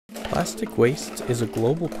Plastic waste is a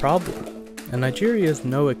global problem, and Nigeria is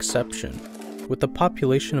no exception. With a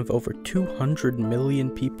population of over 200 million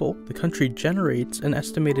people, the country generates an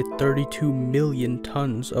estimated 32 million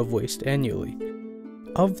tons of waste annually.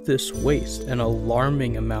 Of this waste, an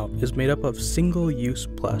alarming amount is made up of single-use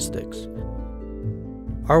plastics.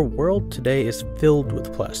 Our world today is filled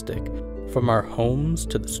with plastic. From our homes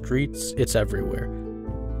to the streets, it's everywhere.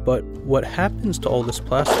 But what happens to all this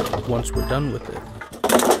plastic once we're done with it?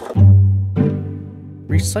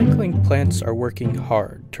 Recycling plants are working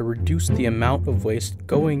hard to reduce the amount of waste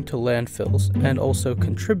going to landfills and also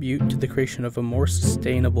contribute to the creation of a more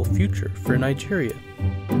sustainable future for Nigeria.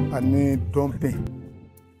 Ani dumping.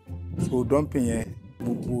 So dumping yẹn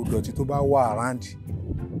gbogbo ìdọ̀tí tó bá wà around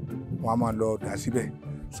wọ́n á máa lọ dà síbẹ̀.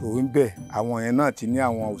 So ńbẹ̀ àwọn yẹn náà ti ní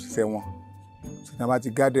àwọn òṣìṣẹ́ wọn. So tí wọ́n bá ti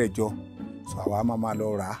gather jọ, so àwa máa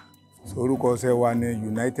lọ rà. So orúkọ ṣẹ́ wa ní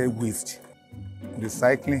United Waste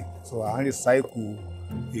Recycling. So à ń recycle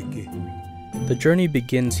ike. The journey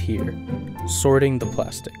begins here, sorting the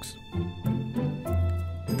plastics.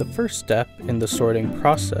 The first step in the sorting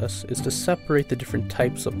process is to separate the different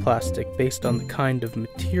types of plastic based on the kind of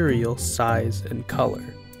material, size, and color.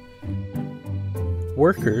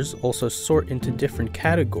 Workers also sort into different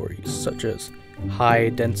categories such as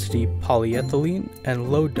high-density polyethylene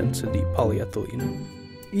and low-density polyethylene.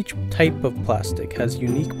 Each type of plastic has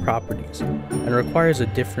unique properties and requires a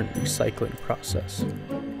different recycling process.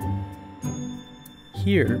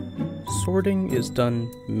 Here, sorting is done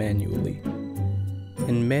manually.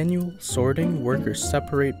 In manual sorting, workers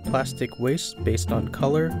separate plastic waste based on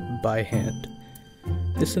color by hand.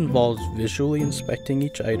 This involves visually inspecting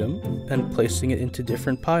each item and placing it into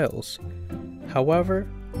different piles. However,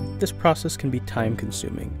 this process can be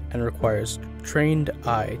time-consuming and requires trained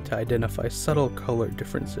eye to identify subtle color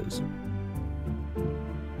differences.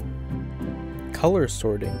 Color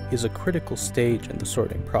sorting is a critical stage in the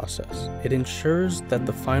sorting process. It ensures that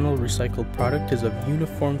the final recycled product is of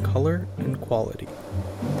uniform color and quality.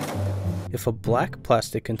 If a black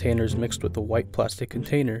plastic container is mixed with a white plastic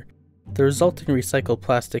container, the resulting recycled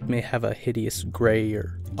plastic may have a hideous gray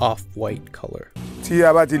or off-white color. Tí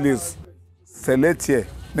a bá ti lè select ẹ̀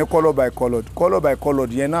ní color by color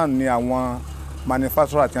yẹn náà ni àwọn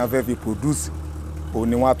manufacturer tí wọ́n fẹ́ fi produce òun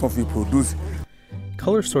ni wọ́n á tún fi produce.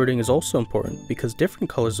 Color sorting is also important because different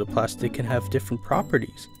colors of plastic can have different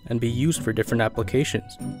properties and be used for different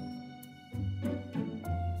applications.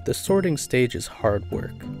 The sorting stage is hard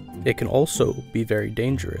work. It can also be very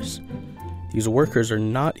dangerous. These workers are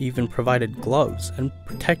not even provided gloves and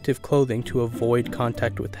protective clothing to avoid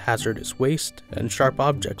contact with hazardous waste and sharp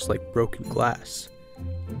objects like broken glass.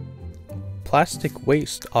 Plastic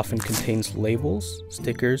waste often contains labels,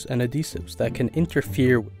 stickers, and adhesives that can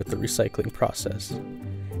interfere with the recycling process.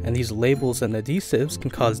 And these labels and adhesives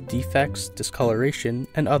can cause defects, discoloration,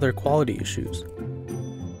 and other quality issues.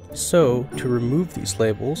 So, to remove these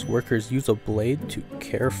labels, workers use a blade to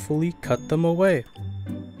carefully cut them away.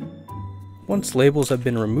 Once labels have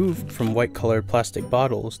been removed from white-colored plastic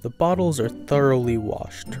bottles, the bottles are thoroughly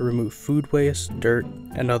washed to remove food waste, dirt,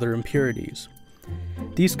 and other impurities.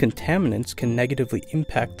 These contaminants can negatively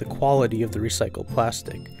impact the quality of the recycled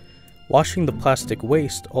plastic. Washing the plastic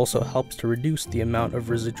waste also helps to reduce the amount of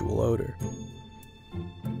residual odor.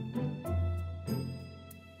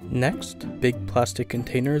 Next, big plastic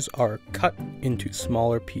containers are cut into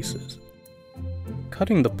smaller pieces.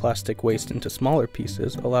 Cutting the plastic waste into smaller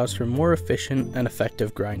pieces allows for more efficient and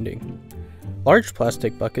effective grinding. Large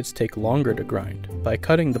plastic buckets take longer to grind. By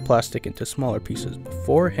cutting the plastic into smaller pieces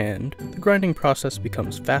beforehand, the grinding process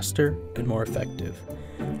becomes faster and more effective,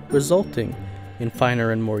 resulting in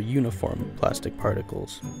finer and more uniform plastic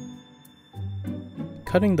particles.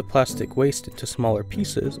 Cutting the plastic waste into smaller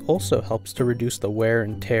pieces also helps to reduce the wear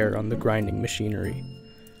and tear on the grinding machinery.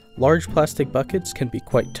 Large plastic buckets can be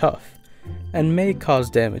quite tough and may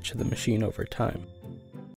cause damage to the machine over time.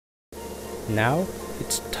 Now,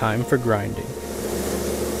 it's time for grinding.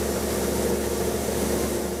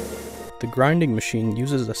 The grinding machine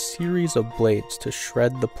uses a series of blades to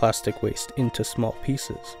shred the plastic waste into small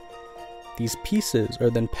pieces. These pieces are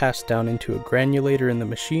then passed down into a granulator in the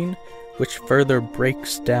machine, which further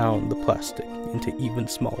breaks down the plastic into even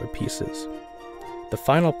smaller pieces. The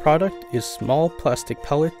final product is small plastic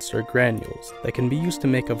pellets or granules that can be used to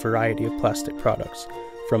make a variety of plastic products,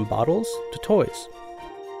 from bottles to toys.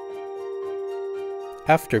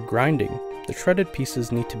 After grinding, the shredded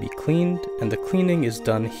pieces need to be cleaned, and the cleaning is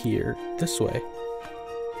done here, this way.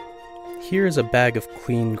 Here is a bag of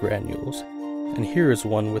clean granules, and here is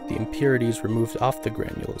one with the impurities removed off the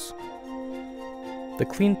granules. The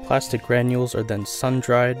clean plastic granules are then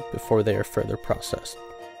sun-dried before they are further processed.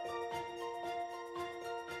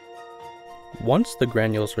 Once the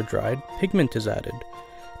granules are dried, pigment is added.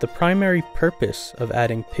 The primary purpose of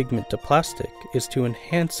adding pigment to plastic is to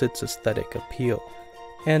enhance its aesthetic appeal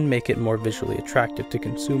and make it more visually attractive to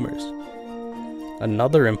consumers.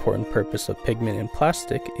 Another important purpose of pigment in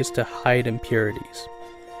plastic is to hide impurities.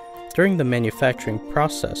 During the manufacturing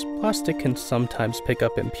process, plastic can sometimes pick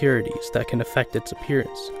up impurities that can affect its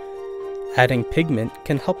appearance. Adding pigment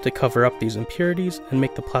can help to cover up these impurities and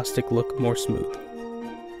make the plastic look more smooth.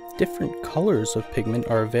 Different colors of pigment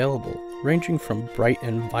are available, ranging from bright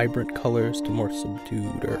and vibrant colors to more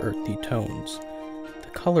subdued or earthy tones. The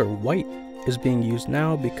color white is being used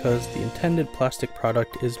now because the intended plastic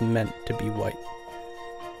product is meant to be white.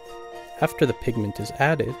 After the pigment is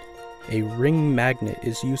added, a ring magnet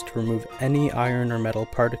is used to remove any iron or metal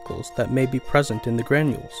particles that may be present in the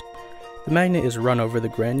granules. The magnet is run over the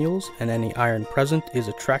granules, and any iron present is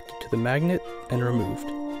attracted to the magnet and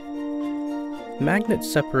removed. Magnet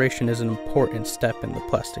separation is an important step in the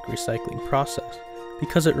plastic recycling process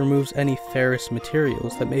because it removes any ferrous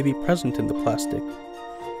materials that may be present in the plastic.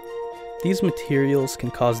 These materials can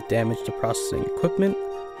cause damage to processing equipment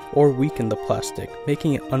or weaken the plastic,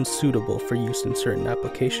 making it unsuitable for use in certain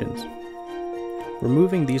applications.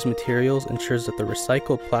 Removing these materials ensures that the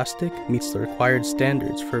recycled plastic meets the required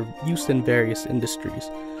standards for use in various industries,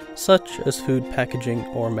 such as food packaging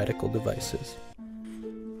or medical devices.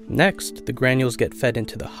 Next, the granules get fed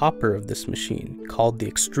into the hopper of this machine, called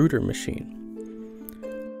the extruder machine.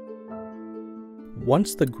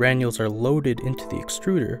 Once the granules are loaded into the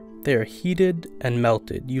extruder, they are heated and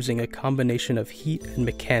melted using a combination of heat and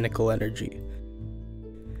mechanical energy.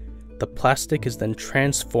 The plastic is then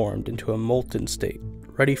transformed into a molten state,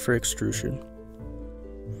 ready for extrusion.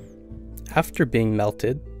 After being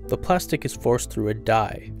melted, the plastic is forced through a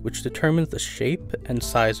die, which determines the shape and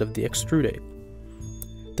size of the extrudate.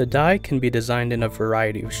 The die can be designed in a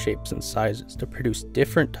variety of shapes and sizes to produce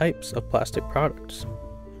different types of plastic products.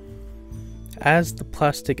 As the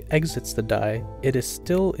plastic exits the die, it is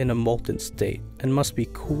still in a molten state and must be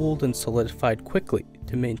cooled and solidified quickly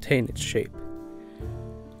to maintain its shape.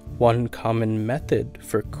 One common method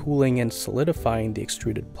for cooling and solidifying the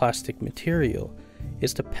extruded plastic material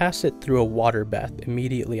is to pass it through a water bath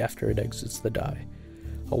immediately after it exits the die.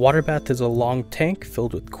 A water bath is a long tank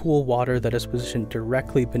filled with cool water that is positioned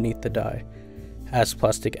directly beneath the die. As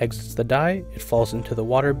plastic exits the die, it falls into the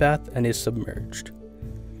water bath and is submerged.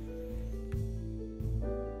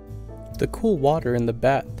 The cool water in the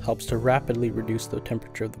bath helps to rapidly reduce the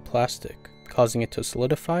temperature of the plastic, causing it to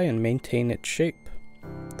solidify and maintain its shape.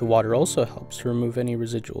 The water also helps to remove any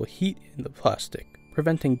residual heat in the plastic,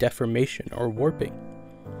 preventing deformation or warping.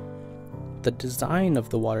 The design of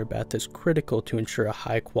the water bath is critical to ensure a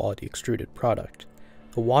high-quality extruded product.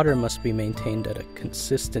 The water must be maintained at a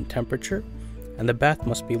consistent temperature, and the bath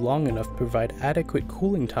must be long enough to provide adequate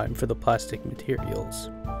cooling time for the plastic materials.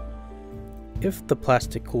 If the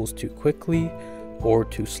plastic cools too quickly or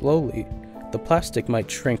too slowly, the plastic might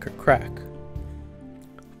shrink or crack.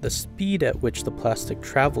 The speed at which the plastic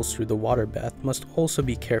travels through the water bath must also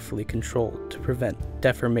be carefully controlled to prevent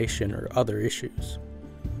deformation or other issues.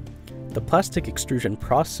 The plastic extrusion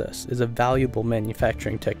process is a valuable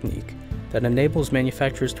manufacturing technique that enables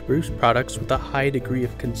manufacturers to produce products with a high degree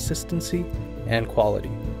of consistency and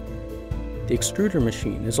quality. The extruder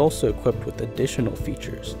machine is also equipped with additional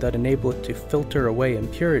features that enable it to filter away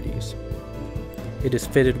impurities. It is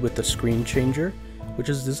fitted with a screen changer, which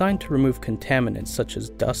is designed to remove contaminants such as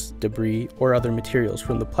dust, debris, or other materials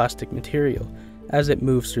from the plastic material as it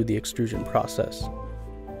moves through the extrusion process.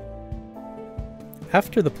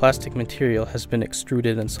 After the plastic material has been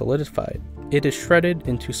extruded and solidified, it is shredded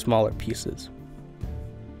into smaller pieces.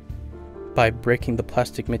 By breaking the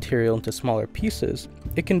plastic material into smaller pieces,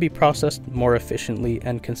 it can be processed more efficiently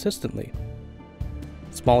and consistently.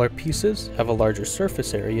 Smaller pieces have a larger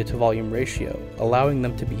surface area to volume ratio, allowing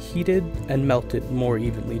them to be heated and melted more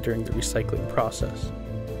evenly during the recycling process.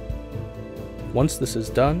 Once this is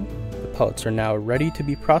done, the pellets are now ready to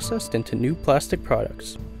be processed into new plastic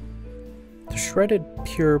products. The shredded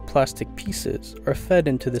pure plastic pieces are fed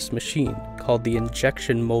into this machine called the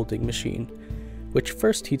injection molding machine, which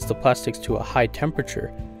first heats the plastics to a high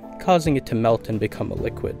temperature, causing it to melt and become a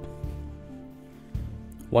liquid.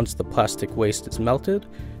 Once the plastic waste is melted,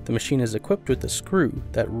 the machine is equipped with a screw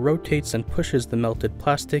that rotates and pushes the melted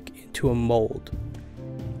plastic into a mold.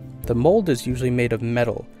 The mold is usually made of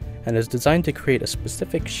metal and is designed to create a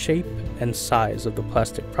specific shape and size of the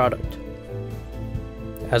plastic product.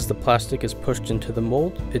 As the plastic is pushed into the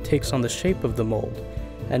mold, it takes on the shape of the mold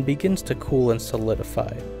and begins to cool and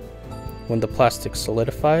solidify. When the plastic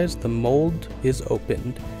solidifies, the mold is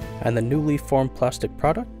opened and the newly formed plastic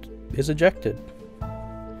product is ejected.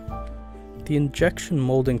 The injection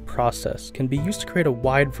molding process can be used to create a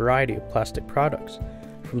wide variety of plastic products,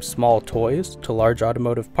 from small toys to large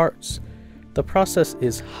automotive parts. The process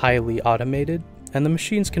is highly automated, and the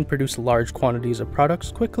machines can produce large quantities of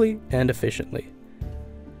products quickly and efficiently.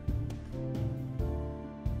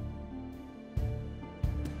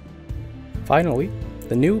 Finally,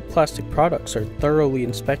 the new plastic products are thoroughly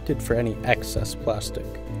inspected for any excess plastic.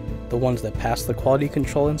 The ones that pass the quality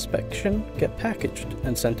control inspection get packaged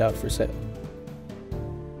and sent out for sale.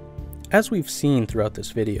 As we've seen throughout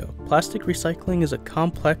this video, plastic recycling is a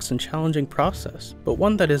complex and challenging process, but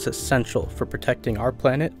one that is essential for protecting our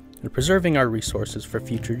planet and preserving our resources for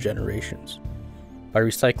future generations. By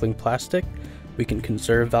recycling plastic, we can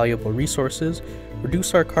conserve valuable resources,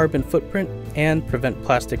 reduce our carbon footprint, and prevent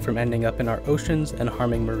plastic from ending up in our oceans and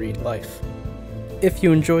harming marine life. If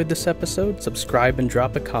you enjoyed this episode, subscribe and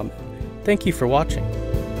drop a comment. Thank you for watching.